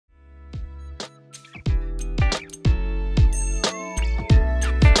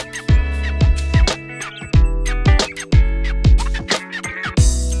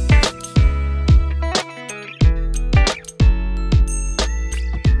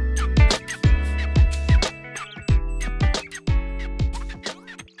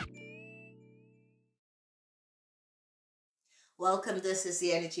Welcome. This is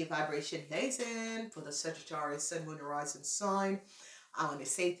the energy vibration lesson for the Sagittarius Sun, Moon, Horizon sign. I want to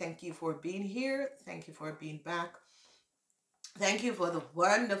say thank you for being here. Thank you for being back. Thank you for the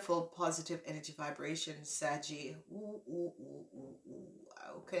wonderful positive energy vibration, Saggy. Ooh, ooh, ooh, ooh,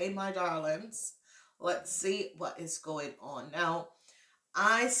 ooh. Okay, my darlings. Let's see what is going on. Now,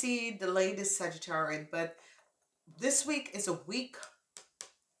 I see the latest Sagittarian, but this week is a week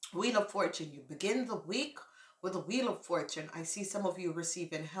Wheel of Fortune. You begin the week with a Wheel of Fortune. I see some of you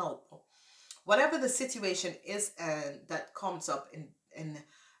receiving help. Whatever the situation is that comes up in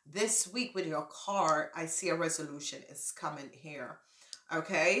this week with your car, I see a resolution is coming here.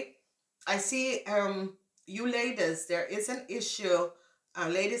 Okay? I see you ladies, there is an issue.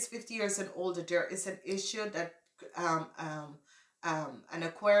 Ladies 50 years and older, there is an issue that an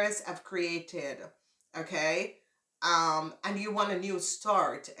Aquarius have created. Okay? And you want a new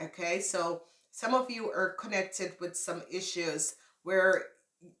start. Okay, so some of you are connected with some issues where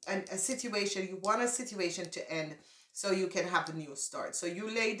a situation, you want a situation to end so you can have a new start. So you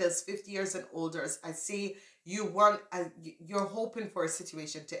ladies 50 years and older, I see you want you're hoping for a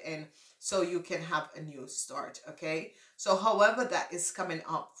situation to end so you can have a new start. Okay, so however that is coming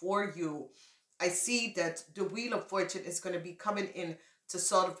up for you, I see that the Wheel of Fortune is going to be coming in to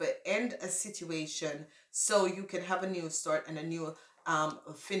sort of end a situation so you can have a new start and a new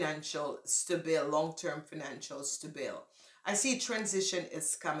financial stable, long-term financial stable. I see transition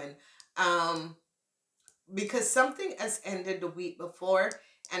is coming because something has ended the week before,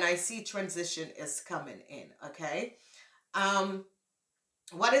 and I see transition is coming in. Okay,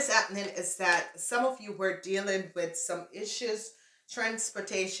 what is happening is that some of you were dealing with some issues,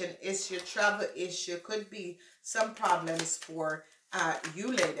 transportation issue, travel issue, could be some problems for you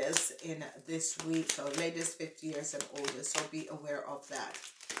ladies in this week. So ladies 50 years and older, so be aware of that.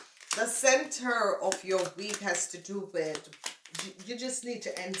 The center of your week has to do with, you just need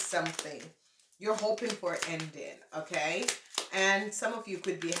to end something. You're hoping for ending, okay? And some of you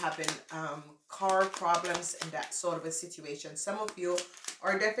could be having car problems and that sort of a situation. Some of you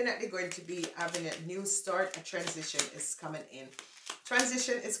are definitely going to be having a new start. A transition is coming in.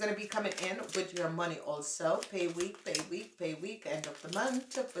 Transition is going to be coming in with your money also. Pay week, pay week, pay week, end of the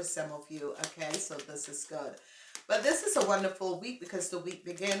month for some of you. Okay, so this is good. But this is a wonderful week because the week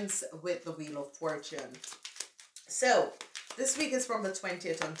begins with the Wheel of Fortune. So this week is from the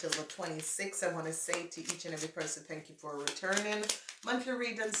 20th until the 26th. I want to say to each and every person, thank you for returning. Monthly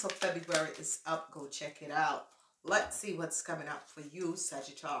readings of February is up. Go check it out. Let's see what's coming up for you,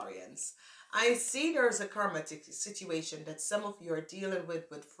 Sagittarians. I see there's a karmatic situation that some of you are dealing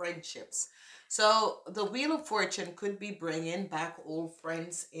with friendships. So the Wheel of Fortune could be bringing back old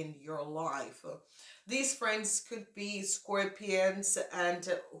friends in your life. These friends could be Scorpions and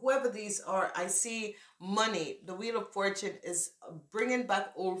whoever these are. I see money. The Wheel of Fortune is bringing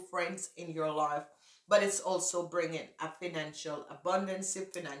back old friends in your life, but it's also bringing a financial abundance,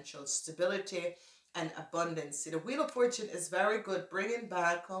 financial stability, and abundance. The Wheel of Fortune is very good, bringing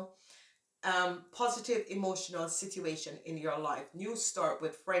back positive emotional situation in your life, new start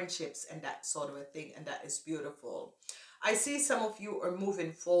with friendships and that sort of a thing, and that is beautiful. I see some of you are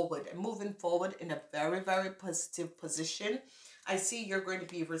moving forward in a very, very positive position. I see you're going to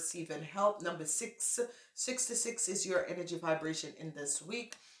be receiving help. Number 66 is your energy vibration in this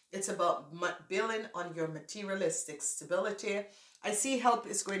week. It's about building on your materialistic stability. I see help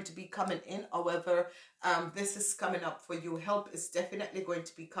is going to be coming in. However, this is coming up for you. Help is definitely going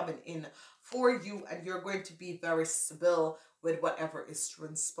to be coming in for you, and you're going to be very stable with whatever is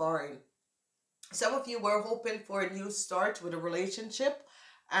transpiring. Some of you were hoping for a new start with a relationship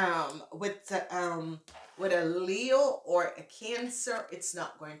with a Leo or a Cancer. It's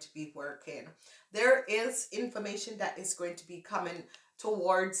not going to be working. There is information that is going to be coming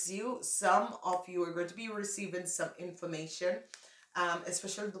towards you. Some of you are going to be receiving some information,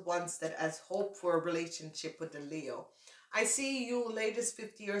 especially the ones that has hope for a relationship with the Leo. I see you ladies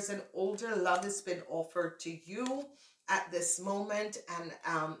 50 years and older. Love has been offered to you at this moment,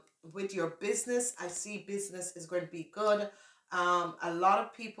 and with your business, I see business is going to be good. A lot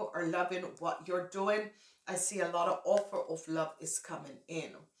of people are loving what you're doing. I see a lot of offer of love is coming in.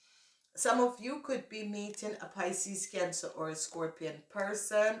 Some of you could be meeting a Pisces, Cancer, or a Scorpion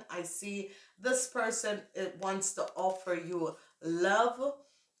person. I see this person wants to offer you love,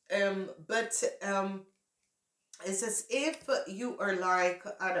 but it's as if you are like,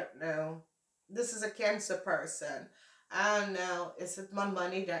 I don't know, this is a Cancer person. I don't know, is it my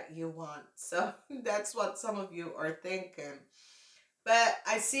money that you want? So that's what some of you are thinking. But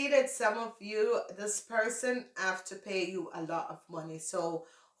I see that some of you, this person have to pay you a lot of money. So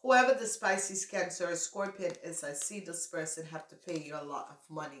Whoever the Pisces, Cancer, or Scorpion is, I see this person have to pay you a lot of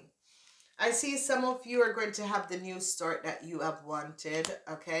money. I see some of you are going to have the new start that you have wanted,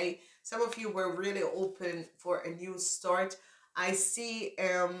 okay? Some of you were really open for a new start. I see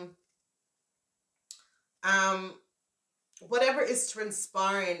whatever is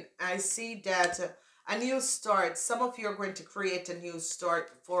transpiring, I see that a new start. Some of you are going to create a new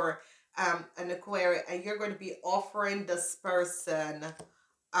start for an Aquarius, and you're going to be offering this person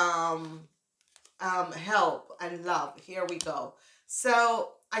help and love. Here we go.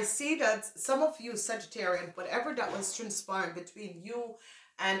 So I see that some of you Sagittarian, whatever that was transpiring between you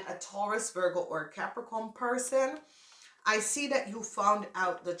and a Taurus, Virgo, or Capricorn person, I see that you found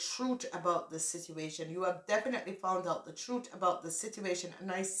out the truth about the situation. You have definitely found out the truth about the situation.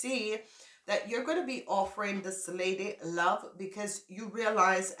 And I see that you're going to be offering this lady love because you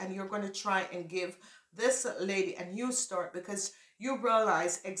realize, and you're going to try and give this lady a new start because you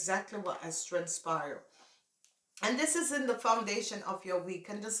realize exactly what has transpired. And this is in the foundation of your week.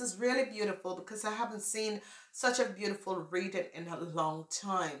 And this is really beautiful because I haven't seen such a beautiful reading in a long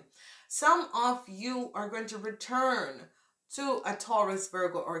time. Some of you are going to return to a Taurus,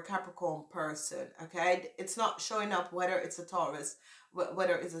 Virgo, or a Capricorn person, okay? It's not showing up whether it's a Taurus,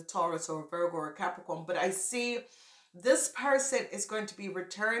 whether it's a Taurus or a Virgo or a Capricorn, but I see this person is going to be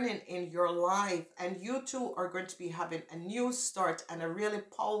returning in your life, and you two are going to be having a new start and a really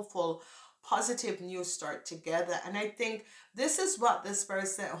powerful, positive new start together. And I think this is what this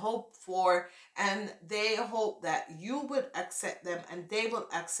person hoped for, and they hope that you would accept them and they will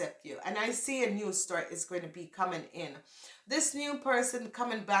accept you. And I see a new start is going to be coming in. This new person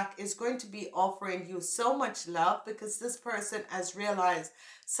coming back is going to be offering you so much love because this person has realized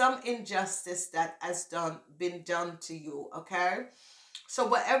some injustice that has been done to you, okay? So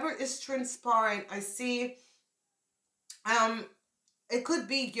whatever is transpiring, I see it could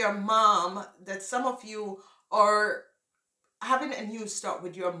be your mom, that some of you are having a new start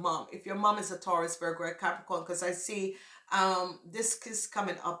with your mom. If your mom is a Taurus, Virgo, or Capricorn, because I see this is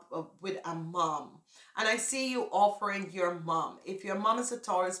coming up with a mom. And I see you offering your mom. If your mom is a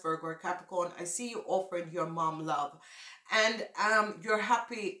Taurus, Virgo, or Capricorn, I see you offering your mom love. And you're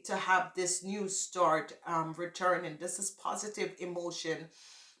happy to have this new start returning. This is positive emotion.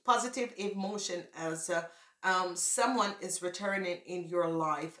 Positive emotion as someone is returning in your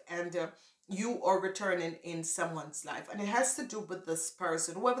life, and you are returning in someone's life. And it has to do with this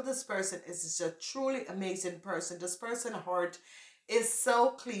person. Whoever this person is a truly amazing person. This person's heart is so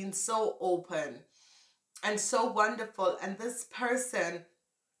clean, so open, and so wonderful. And this person,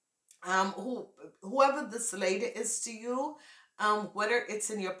 whoever this lady is to you, whether it's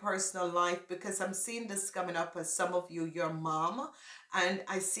in your personal life, because I'm seeing this coming up as some of you, your mom, and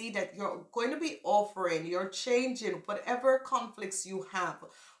I see that you're going to be offering, you're changing whatever conflicts you have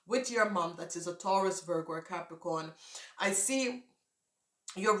with your mom, that is a Taurus, Virgo, or Capricorn. I see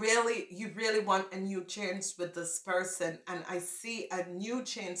you really want a new chance with this person, and I see a new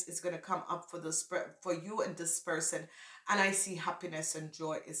chance is going to come up for you and this person, and I see happiness and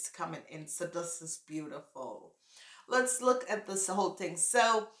joy is coming in. So this is beautiful. Let's look at this whole thing.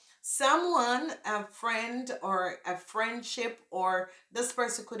 So someone, a friend or a friendship, or this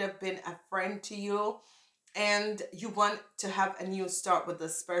person could have been a friend to you, and you want to have a new start with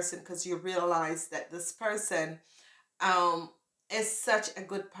this person because you realize that this person is such a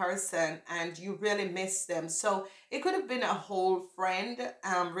good person and you really miss them. So it could have been a whole friend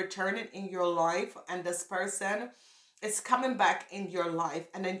returning in your life, and this person is coming back in your life,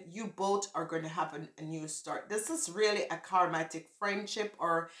 and then you both are going to have a new start. This is really a karmatic friendship,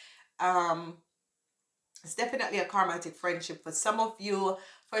 or it's definitely a karmatic friendship for some of you.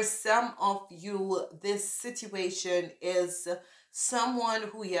 For some of you, this situation is someone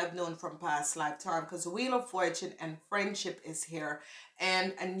who you have known from past lifetime, because Wheel of Fortune and friendship is here,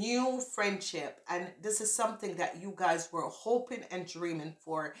 and a new friendship. And this is something that you guys were hoping and dreaming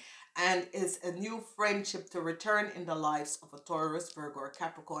for, and is a new friendship to return in the lives of a Taurus, Virgo, or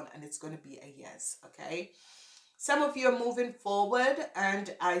Capricorn, and it's going to be a yes, okay? Some of you are moving forward,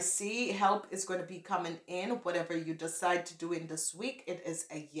 and I see help is going to be coming in. Whatever you decide to do in this week, it is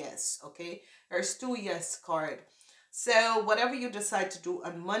a yes, okay? There's 2 yes card. So whatever you decide to do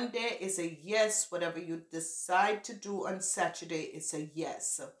on Monday is a yes. Whatever you decide to do on Saturday is a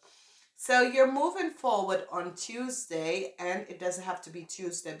yes. So you're moving forward on Tuesday, and it doesn't have to be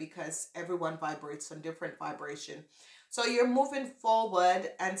Tuesday because everyone vibrates on different vibration. So you're moving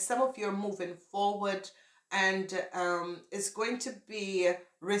forward, and some of you are moving forward, and is going to be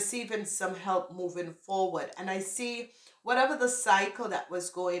receiving some help moving forward. And I see whatever the cycle that was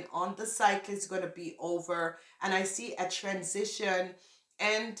going on, the cycle is going to be over, and I see a transition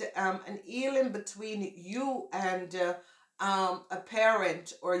and an healing between you and a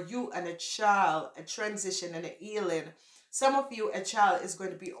parent, or you and a child, a transition and a healing. Some of you, a child is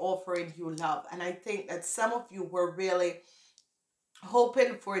going to be offering you love, and I think that some of you were really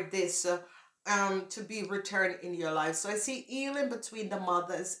hoping for this to be returned in your life. So I see healing between the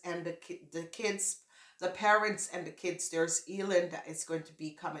mothers and the kids, the parents and the kids. There's healing that is going to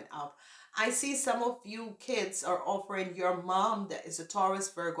be coming up. I see some of you kids are offering your mom, that is a Taurus,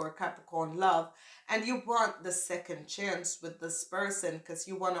 Virgo, or Capricorn, love, and you want the second chance with this person because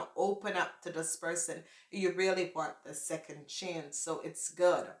you want to open up to this person. You really want the second chance, so it's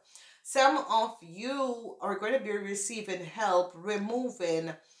good. Some of you are going to be receiving help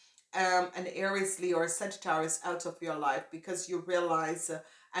removing an Aries, Leo, or Sagittarius out of your life, because you realize,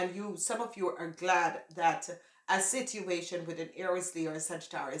 some of you are glad that a situation with an Aries, Leo, or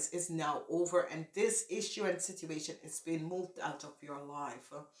Sagittarius is now over, and this issue and situation is being moved out of your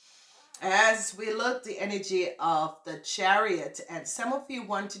life. As we look the energy of the Chariot, and some of you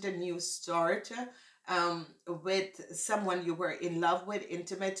wanted a new start with someone you were in love with,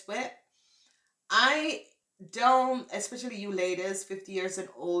 intimate with. I don't, especially you ladies, 50 years and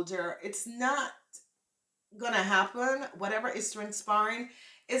older, it's not gonna happen. Whatever is transpiring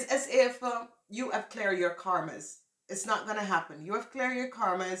is as if you have cleared your karmas. It's not gonna happen. You have cleared your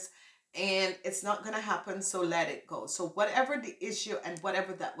karmas, and it's not gonna happen, so let it go. So whatever the issue and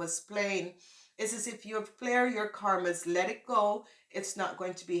whatever that was playing, is as if you have cleared your karmas, let it go. It's not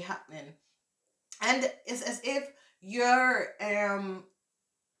going to be happening. And it's as if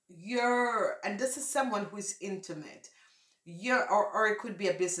and this is someone who is intimate, or it could be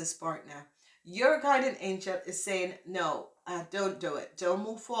a business partner. Your guardian angel is saying, no, don't do it. Don't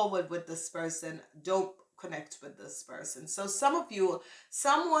move forward with this person. Don't connect with this person. So some of you,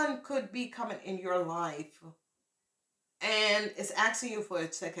 someone could be coming in your life and is asking you for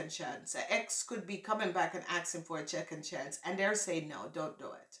a second chance. An ex could be coming back and asking for a second chance, and they're saying, no, don't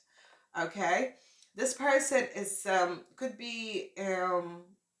do it. Okay? This person is, could be,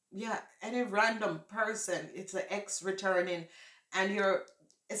 any random person. It's an ex returning, and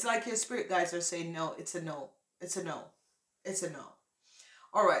it's like your spirit guides are saying, no, it's a no. It's a no. It's a no.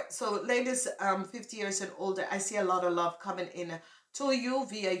 All right. So ladies, 50 years and older, I see a lot of love coming in to you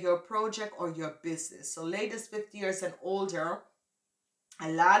via your project or your business. So ladies, 50 years and older,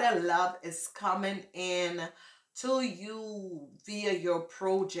 a lot of love is coming in to you via your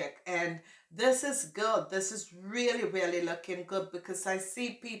project, and this is good. This is really, really looking good, because I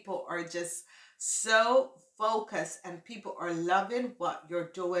see people are just so focused, and people are loving what you're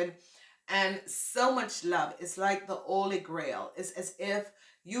doing, and so much love. It's like the Holy Grail. It's as if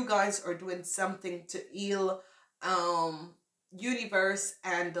you guys are doing something to heal universe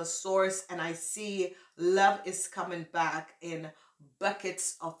and the source, and I see love is coming back in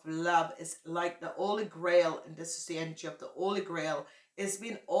buckets of love. Is like the Holy Grail, and this is the energy of the Holy Grail, is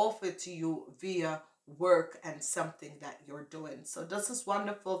being offered to you via work and something that you're doing. So this is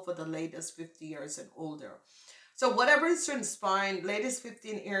wonderful for the ladies 50 years and older. So whatever is transpiring, ladies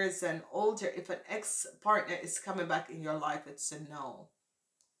 15 years and older, if an ex-partner is coming back in your life, it's a no.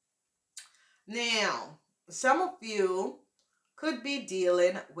 Now, some of you could be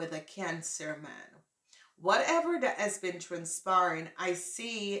dealing with a Cancer man. Whatever that has been transpiring, I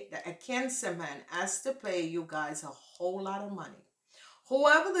see that a Cancer man has to pay you guys a whole lot of money.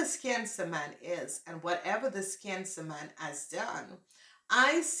 Whoever this Cancer man is, and whatever this Cancer man has done,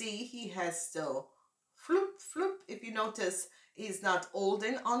 I see he has to floop. If you notice, he's not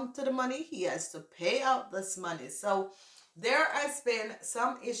holding on to the money. He has to pay out this money. So there has been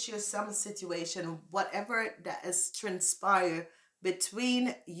some issue, some situation, whatever that has transpired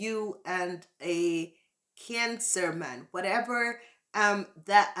between you and a Cancer man, whatever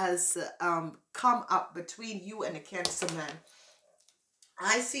that has come up between you and a Cancer man,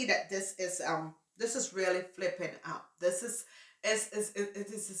 I see that this is really flipping out. This is it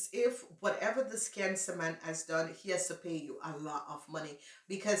is as if whatever this Cancer man has done, he has to pay you a lot of money,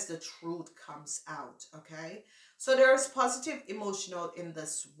 because the truth comes out. Okay, so there's positive emotional in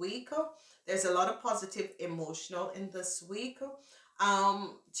this week. There's a lot of positive emotional in this week.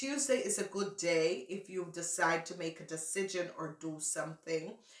 Tuesday is a good day if you decide to make a decision or do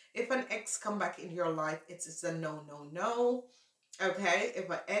something. If an ex come back in your life, it's a no. Okay, if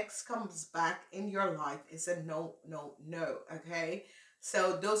an ex comes back in your life, it's a no. Okay,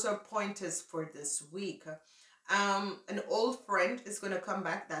 so those are pointers for this week. An old friend is going to come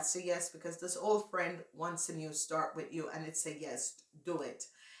back. That's a yes, because this old friend wants a new start with you, and it's a yes, do it.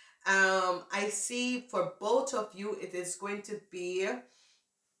 I see for both of you, it is going to be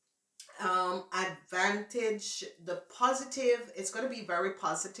advantage, the positive, it's going to be very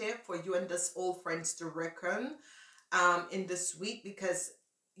positive for you and this old friends to reckon in this week, because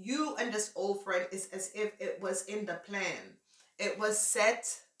you and this old friend is as if it was in the plan. It was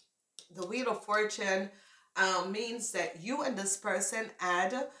set. The Wheel of Fortune means that you and this person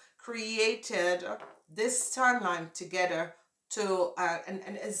had created this timeline together to and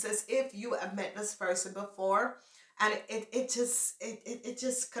it's as if you have met this person before, and it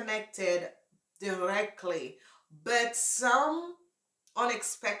just connected directly, but some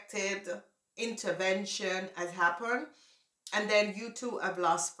unexpected intervention has happened, and then you two have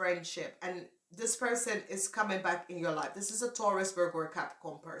lost friendship, and this person is coming back in your life. This is a Taurus, Virgo, or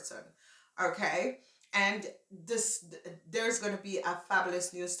Capricorn person, okay? And this, there's going to be a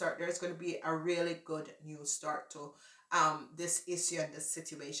fabulous new start. There's going to be a really good new start to this issue and this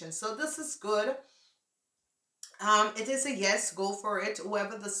situation. So this is good. It is a yes, go for it.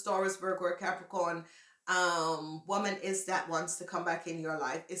 Whoever the Taurus, Virgo, or Capricorn woman is that wants to come back in your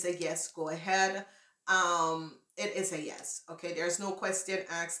life, is a yes, go ahead. It is a yes, okay? There's no question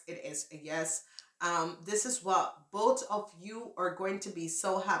asked. It is a yes. This is what both of you are going to be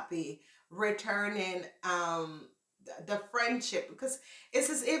so happy returning the friendship, because it's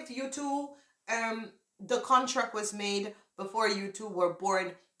as if you two, the contract was made before you two were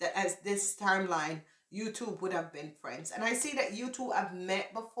born, that as this timeline you two would have been friends. And I see that you two have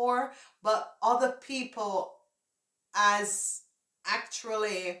met before, but other people as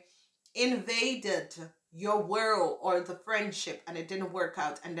actually invaded your world or the friendship, and it didn't work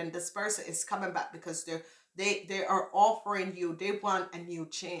out, and then this person is coming back because they are offering you, they want a new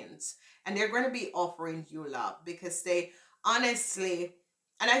chance, and they're going to be offering you love, because they honestly,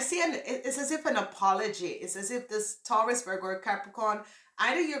 and I see it's as if an apology, it's as if this Taurus, Virgo, or Capricorn,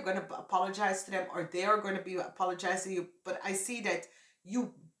 either you're going to apologize to them or they are going to be apologizing to you, but I see that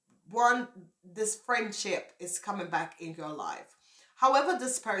you want this friendship is coming back in your life. However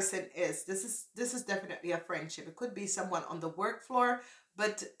this person is, this is definitely a friendship. It could be someone on the work floor,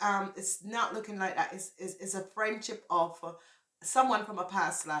 but it's not looking like that. It's a friendship of someone from a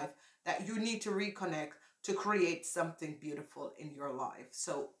past life that you need to reconnect to create something beautiful in your life.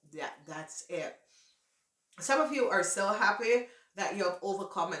 So yeah, that's it. Some of you are so happy that you have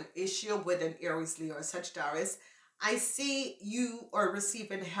overcome an issue with an Aries, Leo, or Sagittarius. I see you are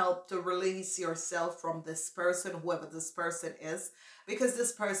receiving help to release yourself from this person, whoever this person is, because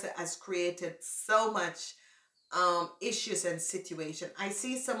this person has created so much issues and situation. I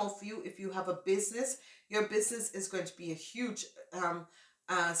see some of you, if you have a business, your business is going to be a huge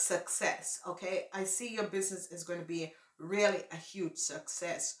success, okay? I see your business is going to be really a huge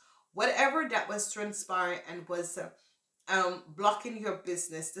success. Whatever that was transpiring and was blocking your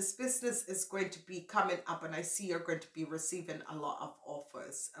business, this business is going to be coming up, and I see you're going to be receiving a lot of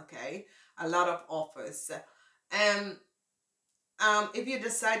offers, okay? A lot of offers. And if you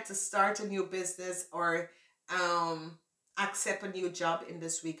decide to start a new business or accept a new job in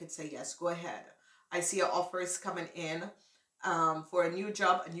this week, and say yes, go ahead. I see your offers coming in for a new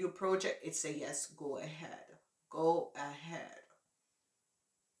job, a new project. It's a yes, go ahead. Go ahead.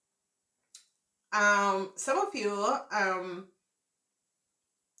 Some of you,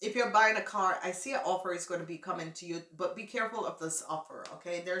 if you're buying a car, I see an offer is going to be coming to you, but be careful of this offer,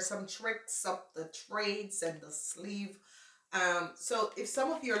 okay? There's some tricks up the trades and the sleeve. So if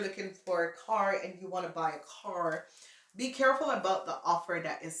some of you are looking for a car and you want to buy a car, be careful about the offer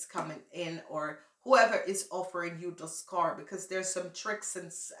that is coming in, or whoever is offering you this car, because there's some tricks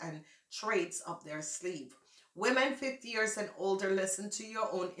and trades up their sleeve. Women 50 years and older, listen to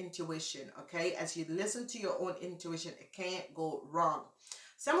your own intuition, okay? As you listen to your own intuition, it can't go wrong.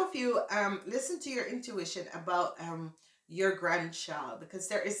 Some of you listen to your intuition about your grandchild, because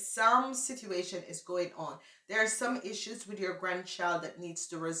there is some situation is going on. There are some issues with your grandchild that needs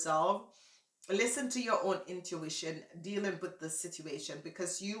to resolve. Listen to your own intuition dealing with the situation,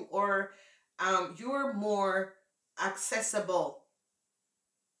 because you're more accessible.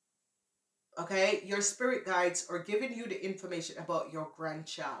 Okay, your spirit guides are giving you the information about your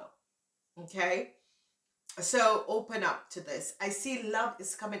grandchild. Okay, so open up to this. I see love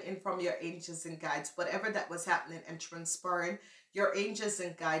is coming in from your angels and guides. Whatever that was happening and transpiring, your angels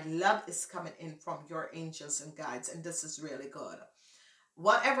and guide, love is coming in from your angels and guides, and this is really good.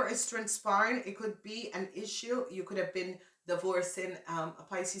 Whatever is transpiring, it could be an issue. You could have been divorcing a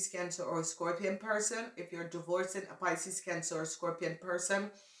Pisces, Cancer, or a Scorpion person. If you're divorcing a Pisces, Cancer, or Scorpion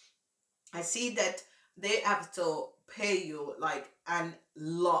person, I see that they have to pay you like a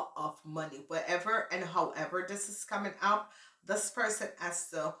lot of money. Wherever and however this is coming up, this person has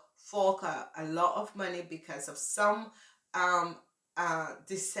to fork out a lot of money because of some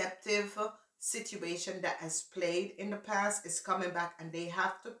deceptive situation that has played in the past is coming back, and they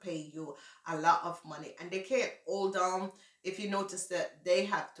have to pay you a lot of money, and they can't hold on. If you notice that they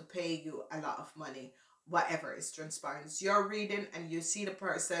have to pay you a lot of money, whatever is transpiring. It's your reading and you see the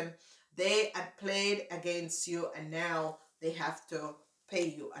person, they had played against you and now they have to pay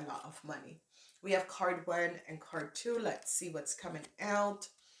you a lot of money. We have card 1 and card 2. Let's see what's coming out.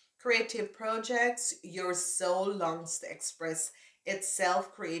 Creative projects. Your soul longs to express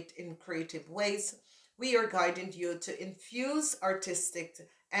itself in creative ways. We are guiding you to infuse artistic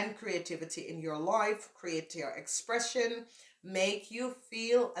and creativity in your life, create your expression, make you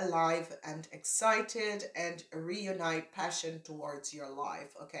feel alive and excited, and reunite passion towards your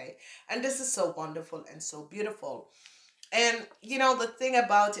life. Okay, and this is so wonderful and so beautiful. And you know, the thing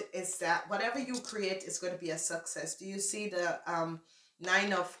about it is that whatever you create is going to be a success. Do you see the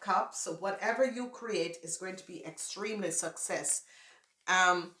 9 of Cups? So whatever you create is going to be extremely success,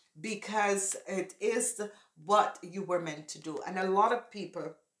 because it is what you were meant to do. And a lot of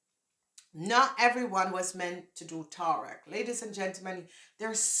people, not everyone was meant to do tarot. Ladies and gentlemen,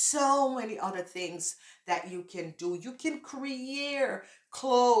 there are so many other things that you can do. You can create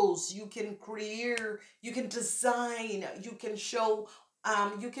clothes, you can design, you can show,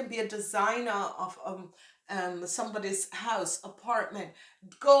 you can be a designer of somebody's house, apartment.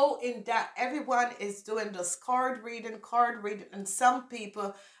 Go in that. Everyone is doing this card reading, and some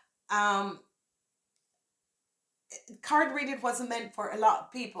people, card reading wasn't meant for a lot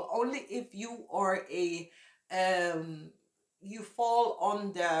of people. Only if you are a you fall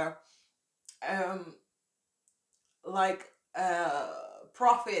under like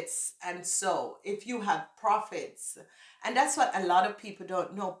profits, and so if you have profits, and that's what a lot of people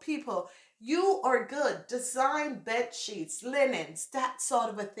don't know. People, you are good, design bed sheets, linens, that sort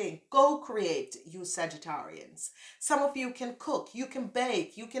of a thing. Go create, you Sagittarians. Some of you can cook, you can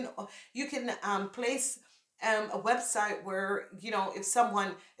bake, you can place a website where, you know, if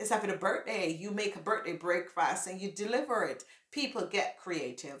someone is having a birthday, you make a birthday breakfast and you deliver it. People, get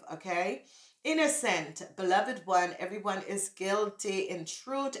creative, okay? Innocent, beloved one, everyone is guilty in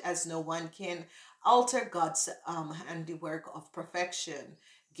truth, as no one can alter God's handiwork of perfection.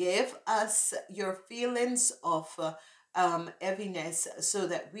 Give us your feelings of heaviness so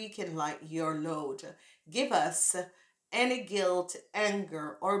that we can light your load. Give us any guilt,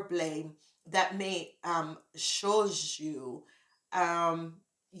 anger, or blame that may shows you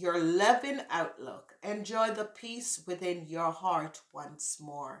your loving outlook. Enjoy the peace within your heart once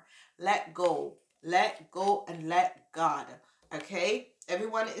more. Let go, and let God. Okay,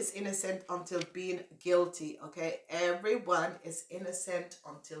 everyone is innocent until being guilty. Okay, everyone is innocent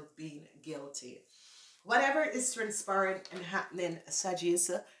until being guilty. Whatever is transpiring and happening,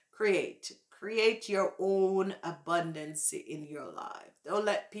 Sagittarius, create your own abundance in your life. Don't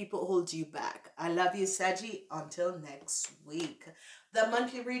let people hold you back. I love you, Saggy. Until next week. The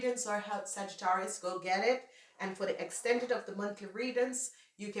monthly readings are out, Sagittarius. Go get it. And for the extended of the monthly readings,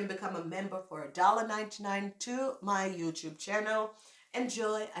 you can become a member for $1.99 to my YouTube channel.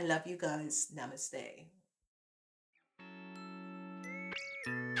 Enjoy. I love you guys. Namaste.